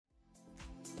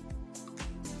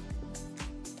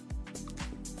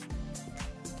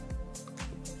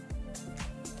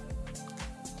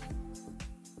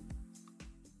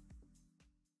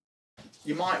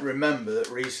You might remember that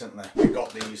recently we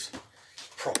got these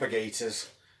propagators.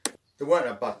 They weren't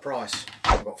a bad price.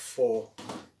 I got 4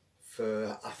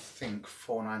 for I think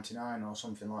 £4.99 or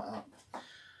something like that.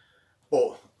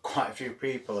 But quite a few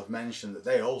people have mentioned that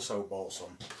they also bought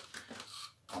some.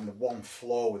 And the one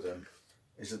flaw with them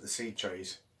is that the seed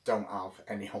trays don't have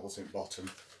any holes in bottom.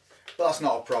 But that's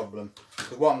not a problem,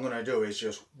 because what I'm going to do is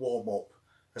just warm up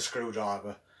a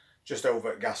screwdriver just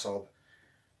over at gas hob,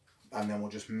 and then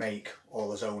we'll just make all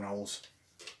the zone holes.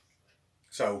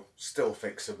 So still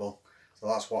fixable. So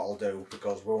that's what I'll do,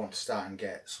 because we want to start and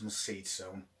get some seeds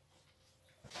sown.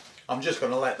 I'm just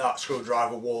going to let that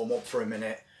screwdriver warm up for a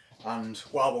minute, and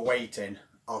while we're waiting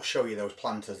I'll show you those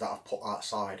planters that I've put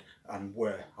outside and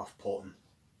where I've put them.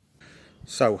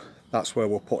 So that's where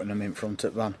we're putting them in front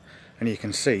of the van, and you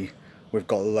can see we've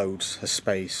got loads of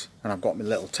space, and I've got my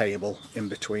little table in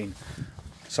between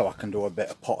so I can do a bit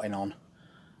of potting on.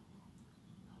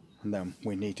 And then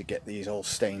we need to get these all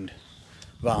stained,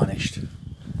 varnished,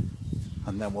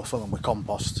 and then we'll fill them with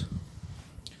compost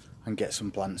and get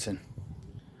some plants in.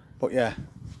 But yeah,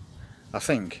 I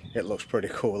think it looks pretty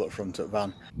cool up front of the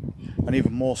van, and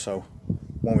even more so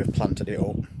when we've planted it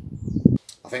up.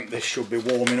 I think this should be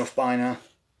warm enough by now,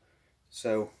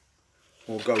 so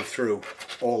we'll go through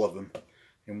all of them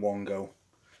in one go.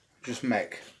 Just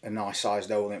make a nice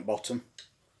sized hole in the bottom.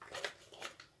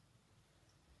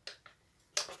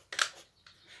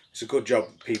 It's a good job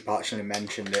people actually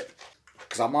mentioned it,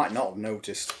 because I might not have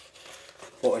noticed,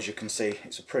 but as you can see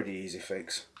it's a pretty easy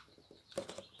fix.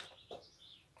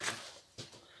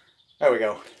 There we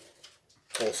go,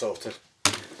 all sorted.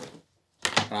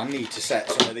 And I need to set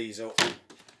some of these up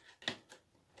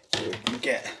so we can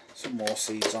get some more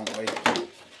seeds, aren't we?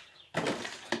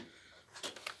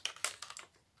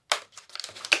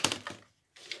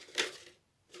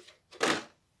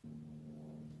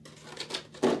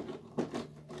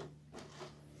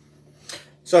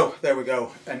 So there we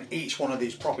go, and each one of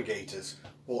these propagators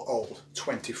will hold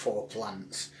 24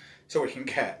 plants, so we can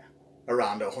get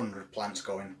around 100 plants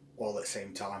going all at the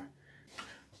same time.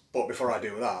 But before I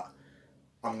do that,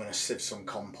 I'm going to sieve some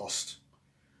compost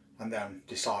and then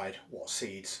decide what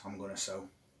seeds I'm going to sow.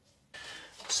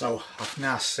 So I've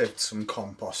now sieved some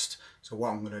compost, so what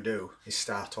I'm going to do is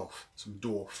start off some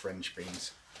dwarf French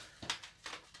beans.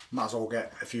 Might as well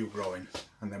get a few growing,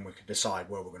 and then we can decide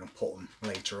where we're going to put them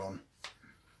later on.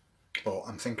 But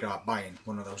I'm thinking about buying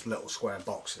one of those little square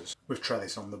boxes with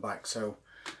trellis on the back, so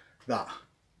that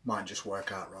might just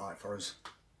work out right for us.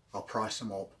 I'll price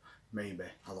them up, maybe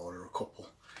I'll order a couple.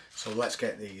 So let's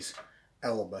get these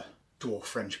Elba dwarf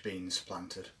French beans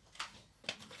planted.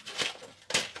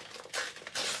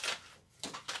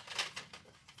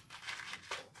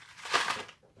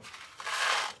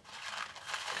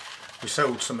 We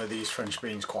sowed some of these French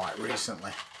beans quite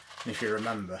recently, and if you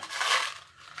remember,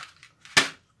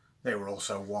 they were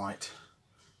also white.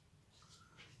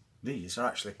 These are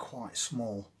actually quite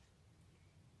small.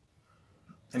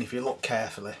 And if you look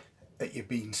carefully at your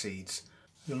bean seeds,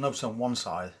 you'll notice on one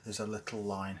side there's a little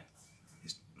line.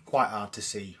 It's quite hard to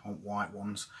see on white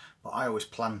ones, but I always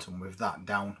plant them with that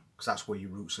down, because that's where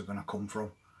your roots are going to come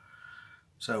from.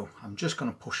 So I'm just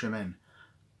going to push them in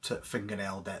to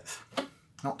fingernail depth,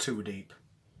 not too deep.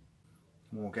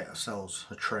 We'll get ourselves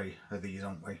a tray of these,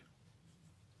 aren't we?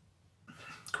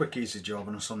 Quick easy job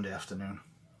on a Sunday afternoon.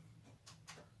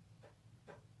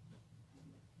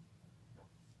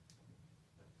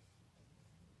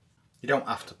 You don't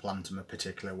have to plant them a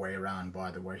particular way around,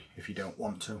 by the way, if you don't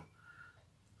want to.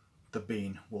 The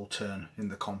bean will turn in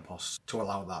the compost to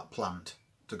allow that plant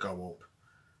to go up.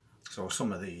 So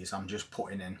some of these I'm just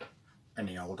putting in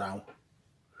any old how.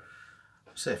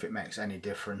 See if it makes any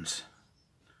difference.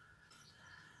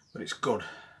 But it's good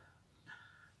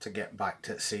to get back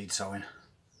to seed sowing.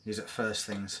 These are the first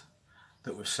things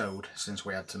that we've sowed since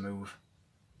we had to move.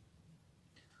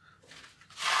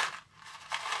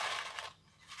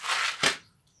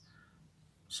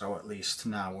 So at least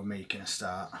now we're making a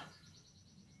start.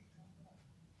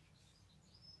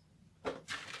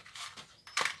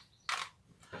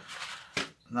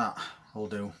 That will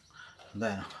do.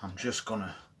 Then I'm just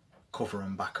gonna cover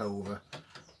them back over.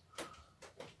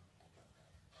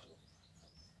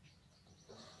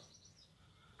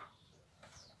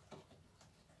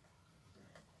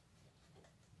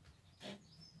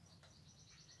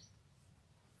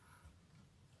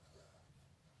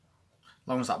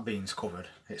 As long as that bean's covered,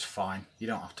 it's fine. You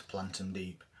don't have to plant them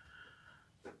deep.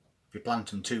 If you plant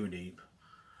them too deep,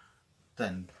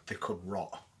 then they could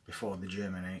rot before they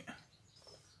germinate.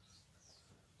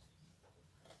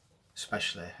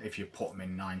 Especially if you put them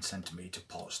in 9 cm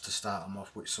pots to start them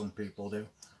off, which some people do.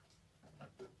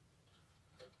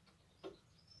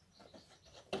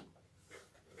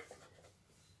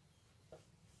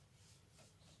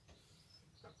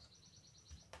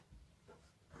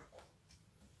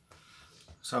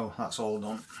 So that's all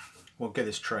done. We'll give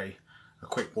this tray a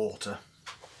quick water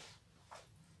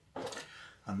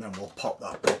and then we'll pop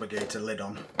that propagator lid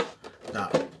on.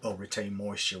 That will retain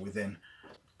moisture within.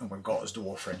 And we've got us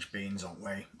dwarf French beans, haven't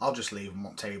we? I'll just leave them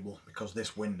on table because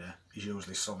this window is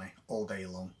usually sunny all day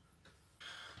long.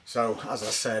 So as I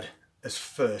said, as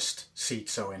first seed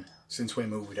sowing since we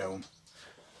moved home,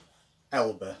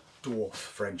 Elba dwarf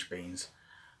French beans.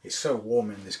 It's so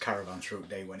warm in this caravan through the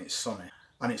day when it's sunny,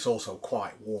 and it's also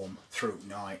quite warm through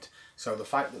night. So the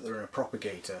fact that they're in a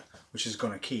propagator, which is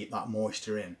going to keep that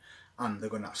moisture in, and they're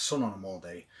going to have sun on them all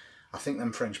day, I think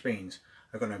them French beans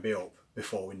are going to be up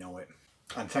before we know it.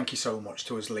 And thank you so much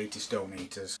to us latest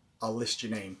donators. I'll list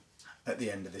your name at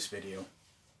the end of this video.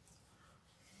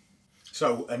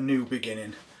 So a new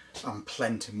beginning and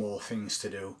plenty more things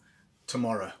to do.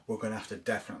 Tomorrow we're going to have to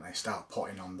definitely start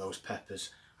potting on those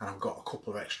peppers, and I've got a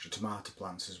couple of extra tomato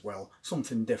plants as well,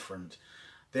 something different.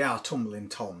 They are tumbling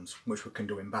toms, which we can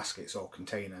do in baskets or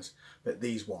containers, but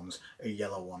these ones are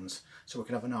yellow ones, so we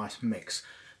can have a nice mix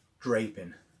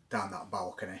draping down that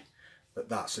balcony. But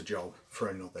that's a job for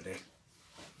another day.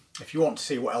 If you want to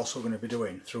see what else we're going to be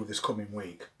doing through this coming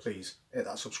week, please hit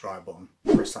that subscribe button,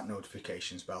 press that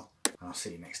notifications bell, and I'll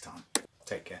see you next time.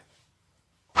 Take care.